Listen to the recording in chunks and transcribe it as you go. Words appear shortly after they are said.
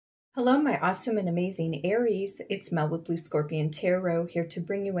Hello, my awesome and amazing Aries. It's Mel with Blue Scorpion Tarot here to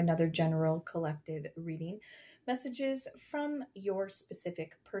bring you another general collective reading. Messages from your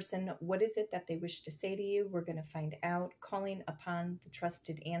specific person. What is it that they wish to say to you? We're going to find out. Calling upon the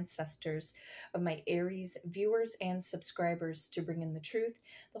trusted ancestors of my Aries viewers and subscribers to bring in the truth,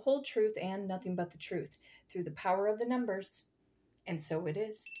 the whole truth, and nothing but the truth through the power of the numbers. And so it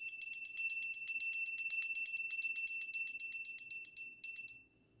is.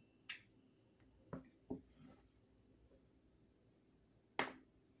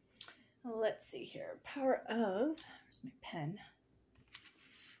 Let's see here. Power of, where's my pen?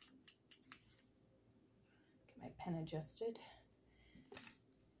 Get my pen adjusted.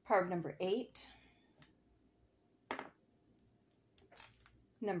 Power of number 8.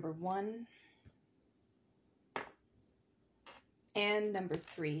 Number 1. And number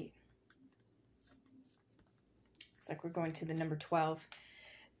 3. Looks like we're going to the number 12.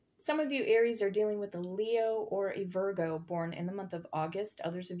 Some of you Aries are dealing with a Leo or a Virgo born in the month of August.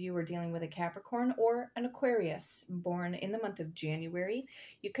 Others of you are dealing with a Capricorn or an Aquarius born in the month of January.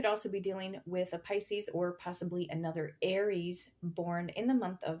 You could also be dealing with a Pisces or possibly another Aries born in the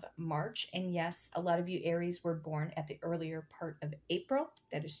month of March. And yes, a lot of you Aries were born at the earlier part of April.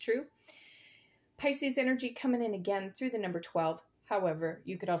 That is true. Pisces energy coming in again through the number 12. However,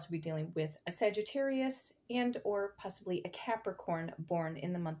 you could also be dealing with a Sagittarius and or possibly a Capricorn born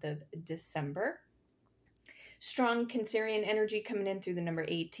in the month of December. Strong Cancerian energy coming in through the number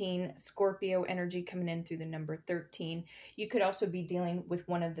 18. Scorpio energy coming in through the number 13. You could also be dealing with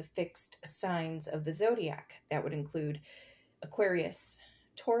one of the fixed signs of the zodiac. That would include Aquarius,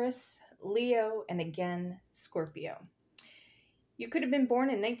 Taurus, Leo, and again, Scorpio. You could have been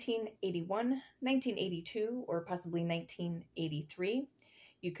born in 1981, 1982, or possibly 1983.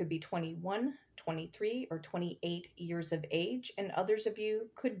 You could be 21, 23, or 28 years of age, and others of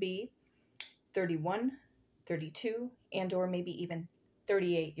you could be 31, 32, and or maybe even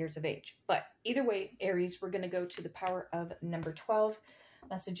 38 years of age. But either way, Aries, we're going to go to the power of number 12,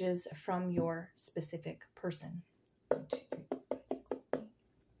 messages from your specific person.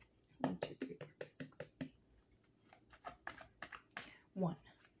 1,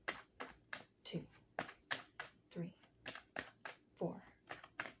 2, 3, 4,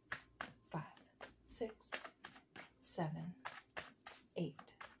 5, 6, 7, 8. 1, 2, 3, 4, 5, 6, 7, 8. 1, 2, 3, 4, 5, 6, 7, 8,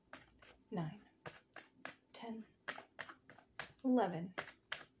 9, 10, 11,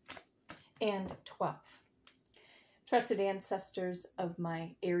 and 12. Trusted ancestors of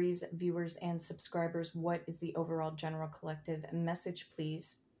my Aries viewers and subscribers, what is the overall general collective message,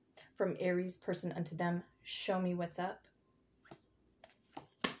 please? From Aries person unto them, show me what's up.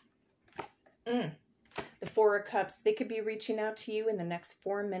 The 4 of Cups, they could be reaching out to you in the next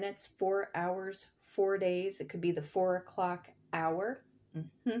 4 minutes, 4 hours, 4 days. It could be the 4 o'clock hour,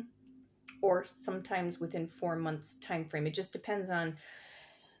 or sometimes within 4 months time frame. It just depends on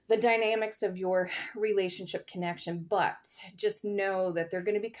the dynamics of your relationship connection, but just know that they're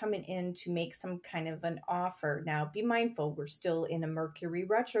going to be coming in to make some kind of an offer. Now, be mindful, we're still in a Mercury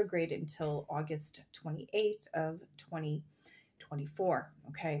retrograde until August 28th of 2024.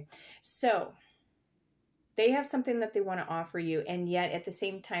 Okay, so they have something that they want to offer you, and yet at the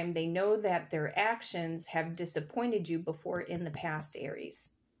same time, they know that their actions have disappointed you before in the past, Aries.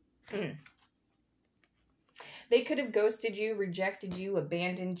 They could have ghosted you, rejected you,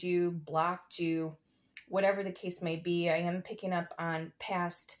 abandoned you, blocked you, whatever the case may be. I am picking up on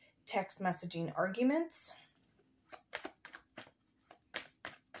past text messaging arguments.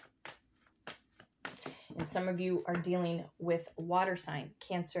 And some of you are dealing with water sign,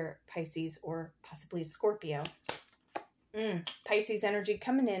 Cancer, Pisces, or possibly Scorpio. Pisces energy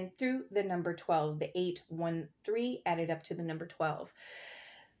coming in through the number 12, the 813 added up to the number 12.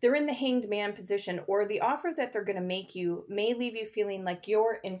 They're in the hanged man position, or the offer that they're going to make you may leave you feeling like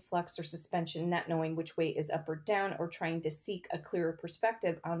you're in flux or suspension, not knowing which way is up or down, or trying to seek a clearer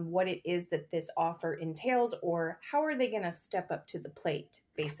perspective on what it is that this offer entails, or how are they going to step up to the plate,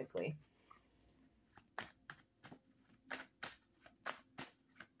 basically.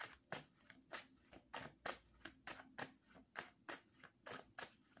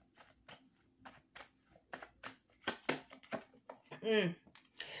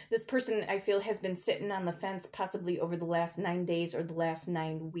 This person, I feel, has been sitting on the fence possibly over the last 9 days or the last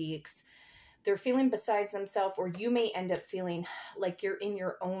 9 weeks. They're feeling besides themselves, or you may end up feeling like you're in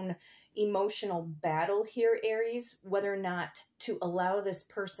your own emotional battle here, Aries, whether or not to allow this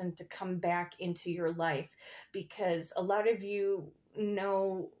person to come back into your life. Because a lot of you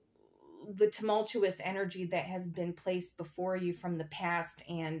know the tumultuous energy that has been placed before you from the past,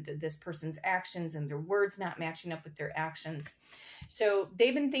 and this person's actions and their words not matching up with their actions. So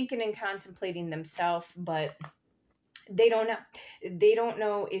they've been thinking and contemplating themselves, but they don't know. They don't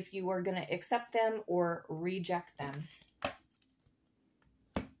know if you are going to accept them or reject them.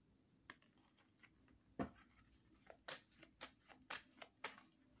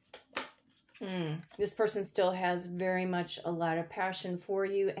 This person still has very much a lot of passion for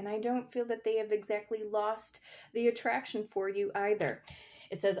you, and I don't feel that they have exactly lost the attraction for you either.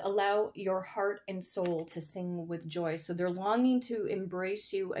 It says, allow your heart and soul to sing with joy. So they're longing to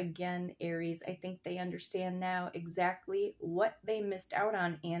embrace you again, Aries. I think they understand now exactly what they missed out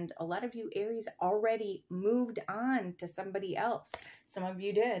on. And a lot of you, Aries, already moved on to somebody else. Some of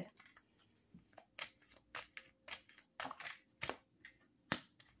you did.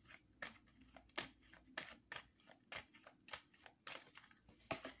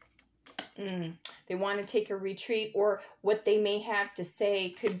 They want to take a retreat, or what they may have to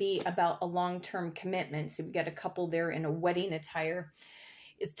say could be about a long-term commitment. So we got a couple there in a wedding attire.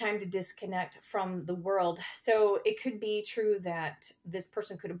 It's time to disconnect from the world. So it could be true that this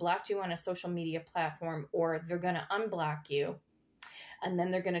person could have blocked you on a social media platform, or they're going to unblock you. And then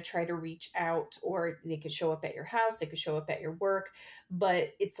they're going to try to reach out, or they could show up at your house. They could show up at your work.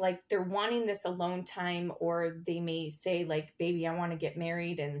 But it's like they're wanting this alone time, or they may say like, baby, I want to get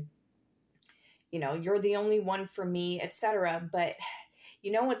married, and you know, you're the only one for me, etc. But you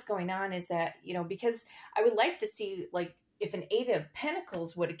know what's going on is that, you know, because I would like to see, like, if an 8 of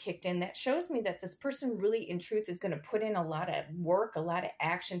Pentacles would have kicked in, that shows me that this person really, in truth, is going to put in a lot of work, a lot of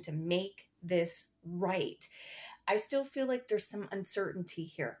action to make this right. I still feel like there's some uncertainty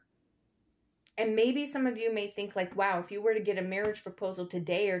here. And maybe some of you may think like, wow, if you were to get a marriage proposal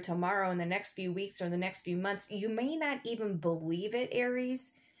today or tomorrow, in the next few weeks or the next few months, you may not even believe it,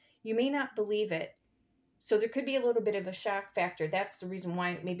 Aries. You may not believe it. So there could be a little bit of a shock factor. That's the reason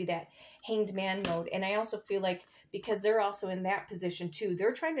why maybe that hanged man mode. And I also feel like because they're also in that position too,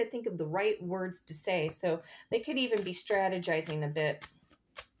 they're trying to think of the right words to say. So they could even be strategizing a bit.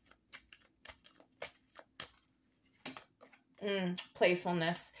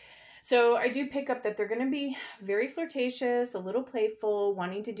 Playfulness. So I do pick up that they're going to be very flirtatious, a little playful,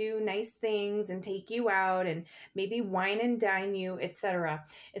 wanting to do nice things and take you out and maybe wine and dine you, etc.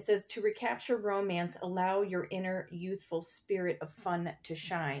 It says to recapture romance, allow your inner youthful spirit of fun to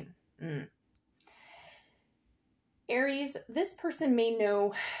shine. Aries, this person may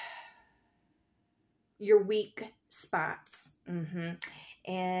know your weak spots.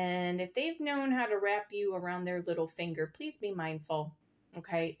 And if they've known how to wrap you around their little finger, please be mindful.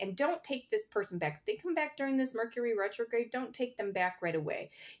 Okay, and don't take this person back. If they come back during this Mercury retrograde, don't take them back right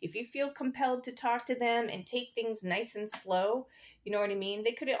away. If you feel compelled to talk to them and take things nice and slow, you know what I mean?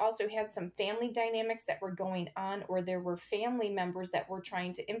 They could have also had some family dynamics that were going on, or there were family members that were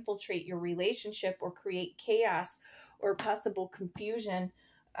trying to infiltrate your relationship or create chaos or possible confusion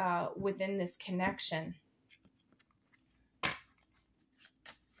within this connection.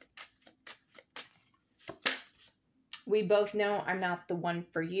 We both know I'm not the one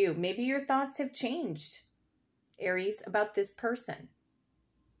for you. Maybe your thoughts have changed, Aries, about this person.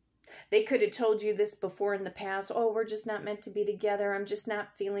 They could have told you this before in the past. Oh, we're just not meant to be together. I'm just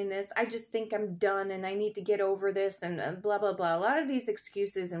not feeling this. I just think I'm done and I need to get over this and blah, blah, blah. A lot of these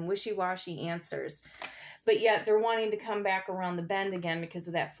excuses and wishy-washy answers. But yet they're wanting to come back around the bend again because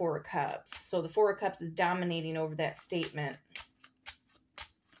of that 4 of Cups. So the 4 of Cups is dominating over that statement.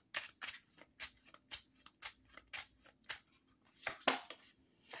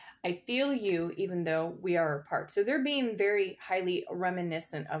 I feel you even though we are apart. So they're being very highly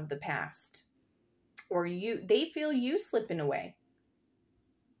reminiscent of the past. Or they feel you slipping away.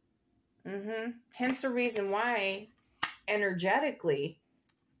 Hence the reason why energetically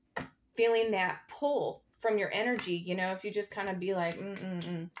feeling that pull from your energy, you know, if you just kind of be like,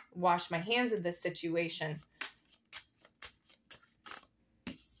 wash my hands of this situation.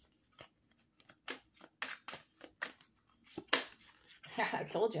 I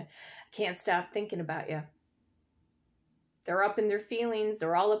told you, I can't stop thinking about you. They're up in their feelings.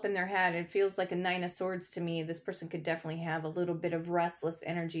 They're all up in their head. It feels like a 9 of Swords to me. This person could definitely have a little bit of restless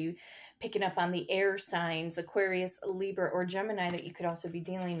energy, picking up on the air signs, Aquarius, Libra, or Gemini that you could also be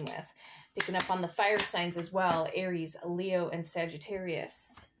dealing with. Picking up on the fire signs as well, Aries, Leo, and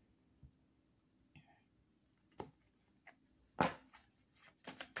Sagittarius.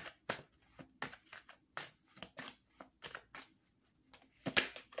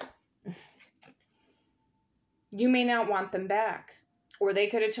 You may not want them back, Or they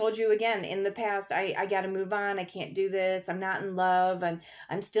could have told you again in the past, I got to move on. I can't do this. I'm not in love.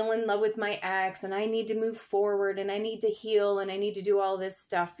 I'm still in love with my ex, and I need to move forward, and I need to heal, and I need to do all this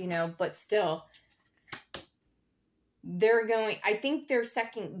stuff, you know, but still I think they're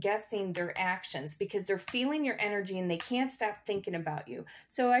second guessing their actions because they're feeling your energy and they can't stop thinking about you.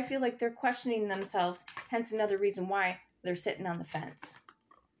 So I feel like they're questioning themselves, hence another reason why they're sitting on the fence.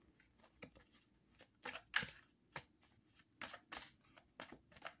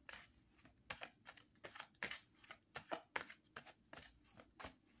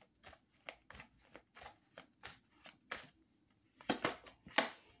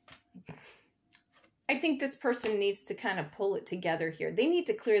 I think this person needs to kind of pull it together here. They need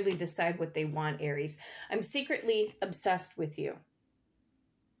to clearly decide what they want, Aries. I'm secretly obsessed with you.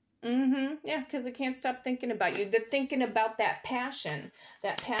 Yeah, because I can't stop thinking about you. They're thinking about that passion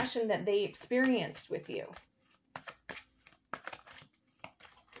that they experienced with you.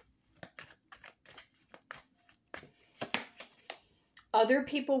 Other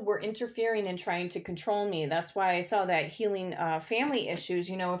people were interfering and trying to control me. That's why I saw that healing family issues.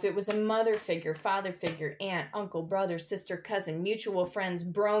 You know, if it was a mother figure, father figure, aunt, uncle, brother, sister, cousin, mutual friends,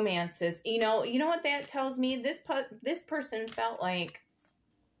 bromances. You know what that tells me? This person felt like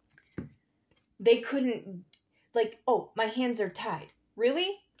they couldn't, like, oh, my hands are tied.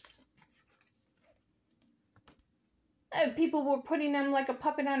 Really? People were putting them like a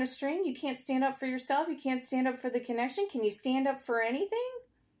puppet on a string. You can't stand up for yourself. You can't stand up for the connection. Can you stand up for anything?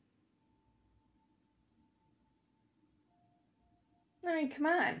 I mean, come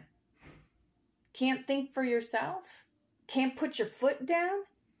on. Can't think for yourself? Can't put your foot down?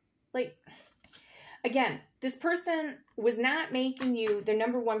 Like, again, this person was not making you their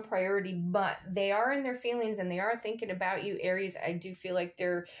number one priority, but they are in their feelings and they are thinking about you, Aries. I do feel like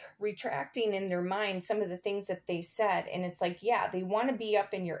they're retracting in their mind some of the things that they said. And it's like, yeah, they want to be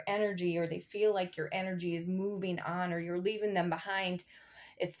up in your energy, or they feel like your energy is moving on, or you're leaving them behind,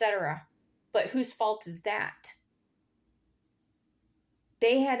 etc. But whose fault is that?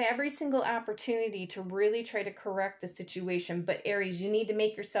 They had every single opportunity to really try to correct the situation. But Aries, you need to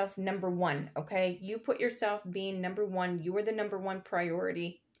make yourself number one, okay? You put yourself being number one. You are the number one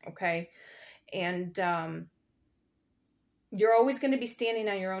priority, okay? And you're always going to be standing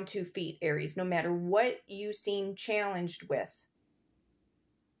on your own 2 feet, Aries, no matter what you seem challenged with.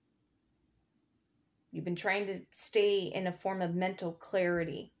 You've been trying to stay in a form of mental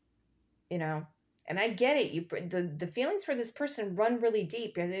clarity, you know? And I get it. The feelings for this person run really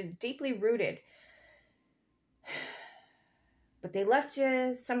deep. They're deeply rooted. But they left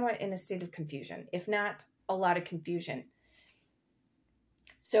you somewhat in a state of confusion, if not a lot of confusion.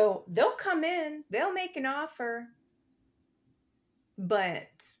 So they'll come in, they'll make an offer, but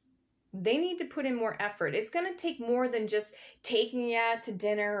they need to put in more effort. It's going to take more than just taking you out to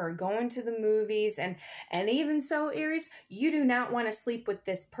dinner or going to the movies. And even so, Aries, you do not want to sleep with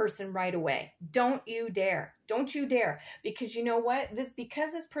this person right away. Don't you dare. Don't you dare. Because you know what?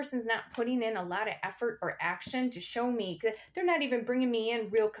 Because this person's not putting in a lot of effort or action to show me, they're not even bringing me in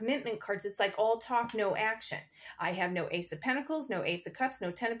real commitment cards. It's like all talk, no action. I have no Ace of Pentacles, no Ace of Cups,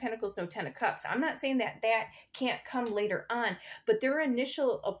 no 10 of Pentacles, no 10 of Cups. I'm not saying that can't come later on, but their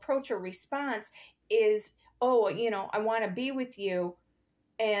initial approach or response is, oh, you know, I want to be with you,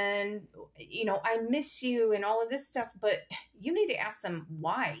 and, you know, I miss you and all of this stuff. But you need to ask them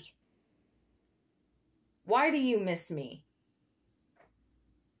why. Why do you miss me?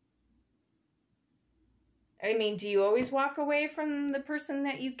 I mean, do you always walk away from the person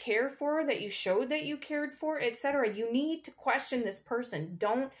that you care for, that you showed that you cared for, etc.? You need to question this person.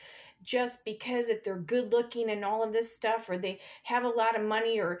 Don't just because if they're good looking and all of this stuff, or they have a lot of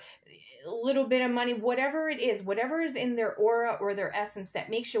money or a little bit of money, whatever it is, whatever is in their aura or their essence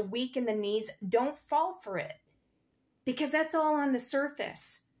that makes you weak in the knees, don't fall for it. Because that's all on the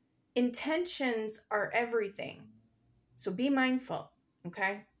surface. Intentions are everything. So be mindful,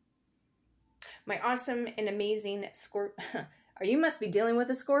 okay? My awesome and amazing Scorpio. You must be dealing with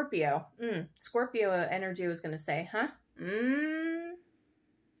a Scorpio. Scorpio energy, I was going to say, huh?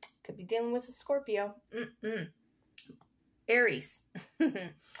 Could be dealing with a Scorpio. Aries.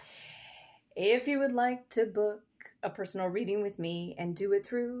 If you would like to book a personal reading with me and do it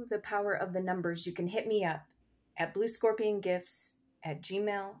through the power of the numbers, you can hit me up at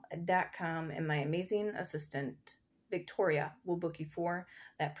bluescorpiongifts@gmail.com, and my amazing assistant, Victoria, will book you for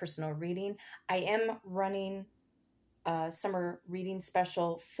that personal reading. I am running a summer reading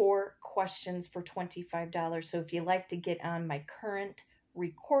special, 4 questions for $25. So if you'd like to get on my current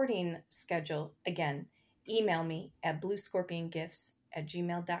recording schedule, again, email me at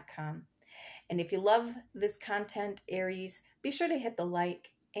bluescorpiongifts@gmail.com. And if you love this content, Aries, Be sure to hit the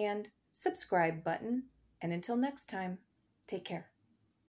like and subscribe button. And until next time, take care.